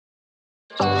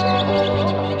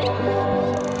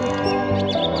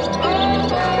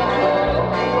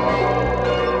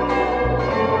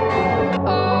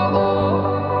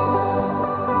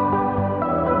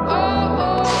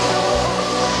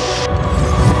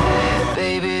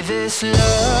this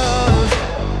love,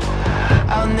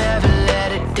 I'll never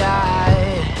let it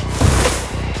die.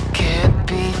 Can't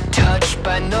be touched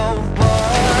by no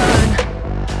one,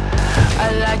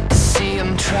 I like to see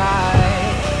them try.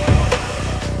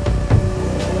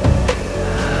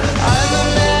 I'm a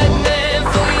madman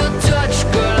for your touch,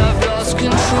 girl, I've lost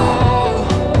control.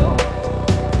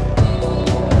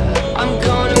 I'm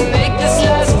gonna make this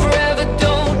last forever,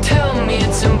 don't tell me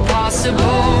it's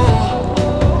impossible.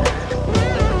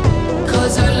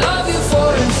 Cause I love you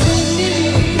for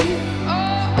infinity,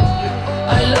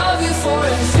 I love you for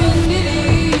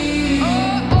infinity.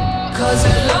 Cause I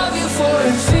love you for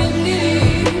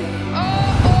infinity,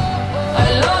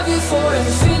 I love you for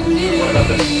infinity.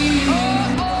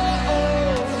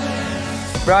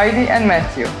 Brydee and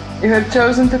Matthew, you have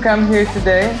chosen to come here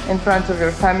today in front of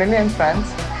your family and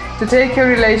friends to take your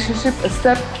relationship a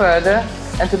step further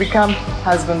and to become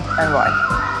husband and wife.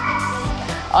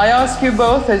 I ask you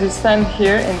both, as you stand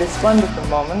here in this wonderful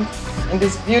moment, in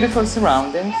these beautiful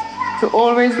surroundings, to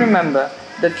always remember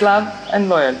that love and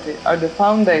loyalty are the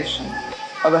foundation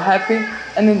of a happy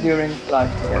and enduring life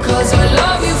together. Cause I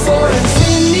love you for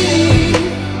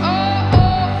infinity,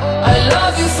 I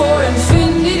love you for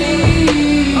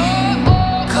infinity.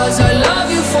 Cause I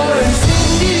love you for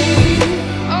infinity,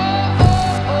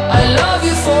 I love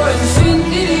you for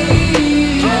infinity.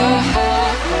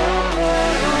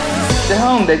 The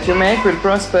home that you make will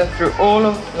prosper through all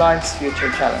of life's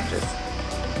future challenges.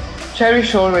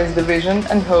 Cherish always the vision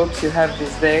and hopes you have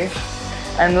these days,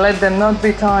 and let them not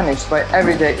be tarnished by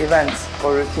everyday events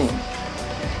or routine.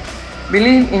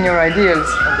 Believe in your ideals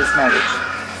of this marriage.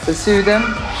 Pursue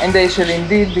them, and they shall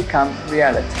indeed become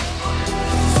reality.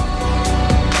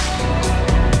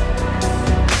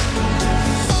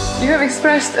 You have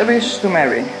expressed a wish to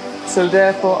marry, so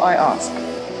therefore I ask,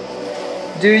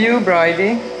 do you,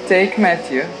 Brydee, take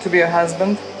Matthew to be your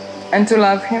husband and to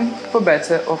love him for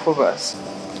better or for worse?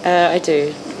 I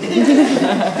do.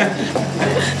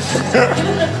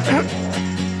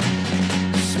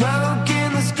 Smoke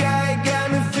in the sky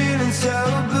got me feeling so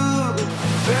blue.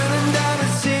 Burning down the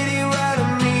city while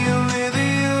I'm here with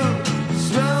you.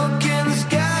 Smoke in the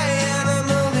sky and I'm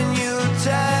holding you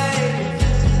tight.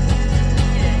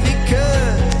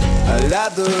 Because I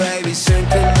love the way we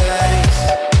synchronize.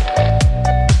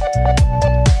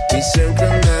 We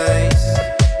synchronize.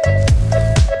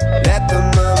 Let the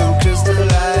moment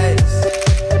crystallize.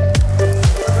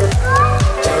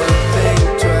 Don't think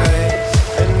twice.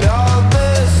 And all the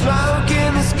smoke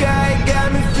in the sky got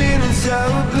me feeling so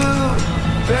blue.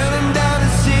 Burning down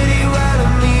the city while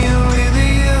I'm here with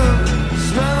you.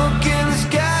 Smoke in the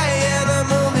sky and I'm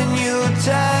holding you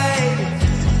tight.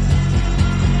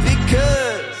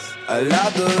 Because I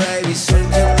love the way we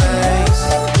synchronize.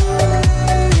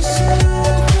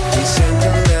 We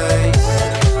synchronize.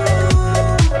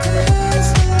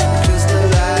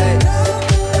 Crystallize.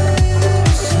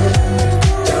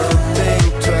 Don't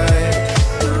think twice.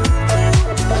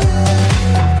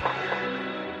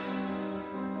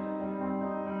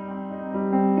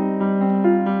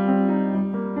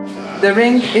 The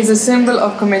ring is a symbol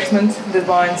of commitment that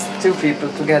binds two people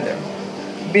together.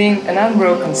 Being an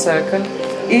unbroken circle,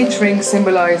 each ring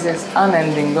symbolizes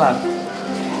unending love.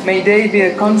 May they be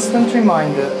a constant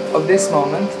reminder of this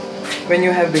moment when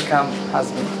you have become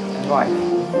husband and wife.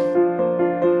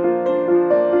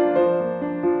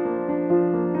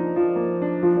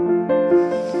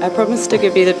 I promise to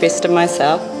give you the best of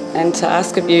myself and to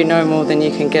ask of you no more than you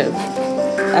can give.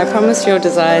 I promise your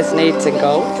desires, needs and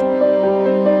goals.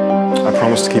 I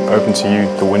promise to keep open to you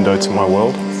the window to my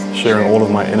world, sharing all of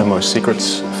my innermost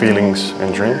secrets, feelings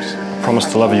and dreams. I promise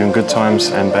to love you in good times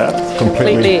and bad,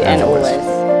 Completely and always.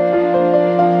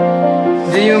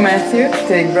 Do you, Matthew,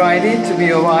 take Brydee to be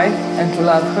your wife and to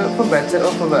love her for better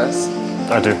or for worse?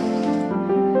 I do.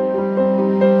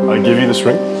 I give you this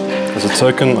ring as a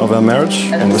token of our marriage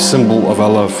and the symbol of our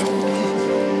love.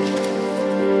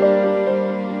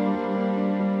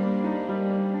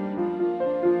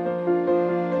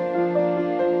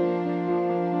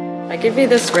 I give you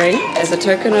this ring as a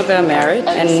token of our marriage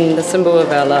and the symbol of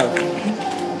our love.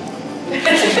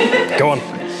 Go on.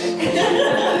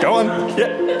 Go on.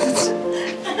 Yeah.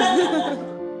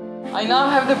 I now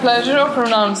have the pleasure of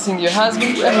pronouncing you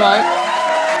husband and wife.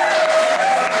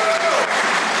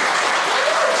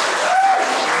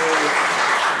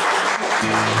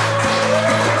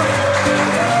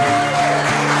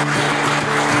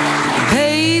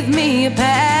 Pave me a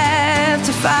path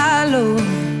to follow,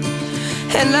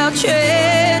 and I'll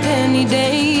tread any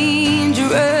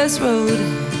dangerous road.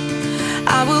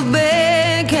 I will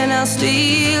beg and I'll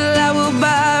steal, I will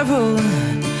borrow.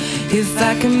 If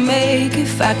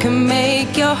I can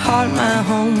make your heart my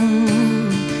home,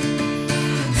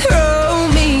 throw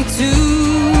me to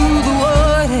the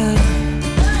water.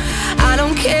 I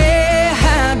don't care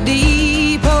how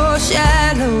deep or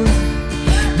shallow,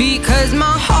 because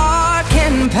my heart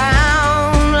can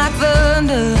pound like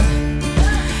thunder,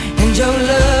 and your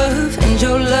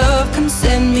love can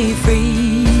set me free.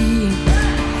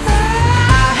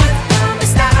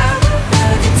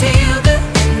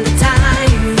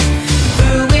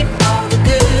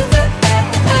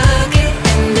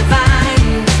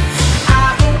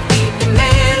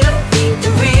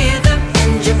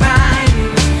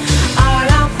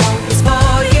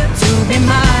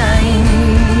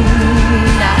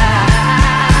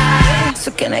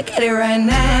 Can I get it right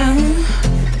now?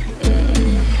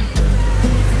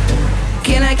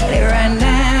 Can I get it right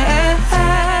now?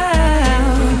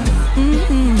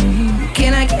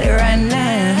 Can I get it right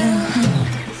now?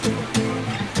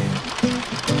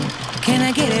 Can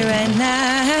I get it right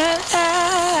now?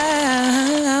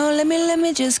 Let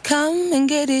me just come and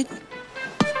get it.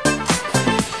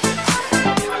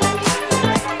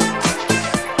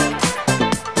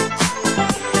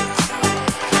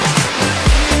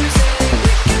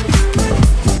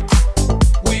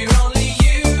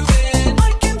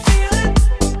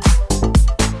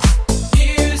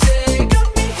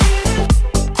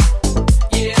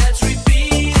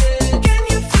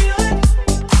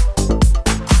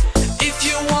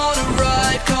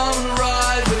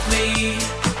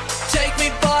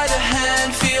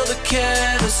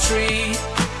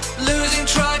 Losing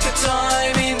track of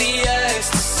time in the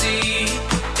ecstasy.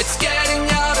 It's getting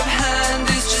out of hand,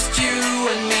 it's just you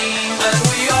and me. And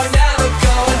we are never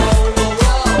going home, oh,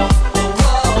 oh, oh,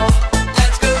 oh.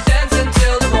 Let's go dance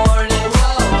until the morning, oh,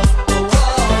 oh,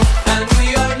 oh. And we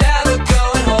are never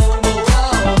going home, oh,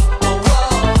 oh, oh,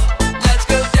 oh. Let's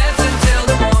go dance until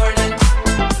the morning.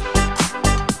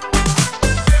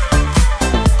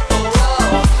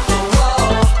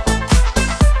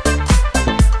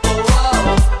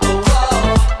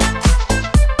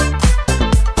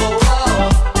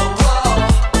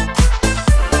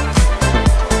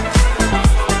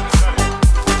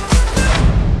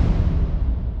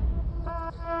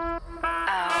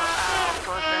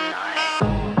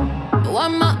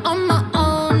 On my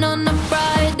own on a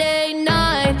Friday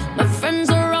night. My friends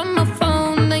are on my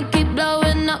phone, they keep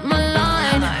blowing up my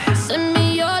line. Send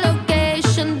me your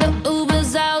location, the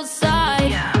Uber's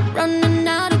outside. Running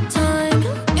out of time.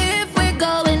 If we're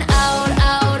going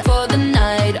out for the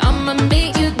night, I'ma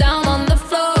meet you down on the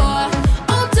floor.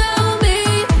 Oh, tell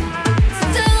me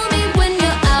when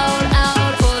you're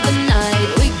out for the night.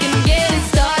 We can get it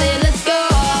started, let's go.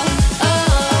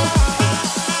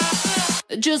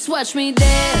 Oh, just watch me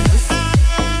dance.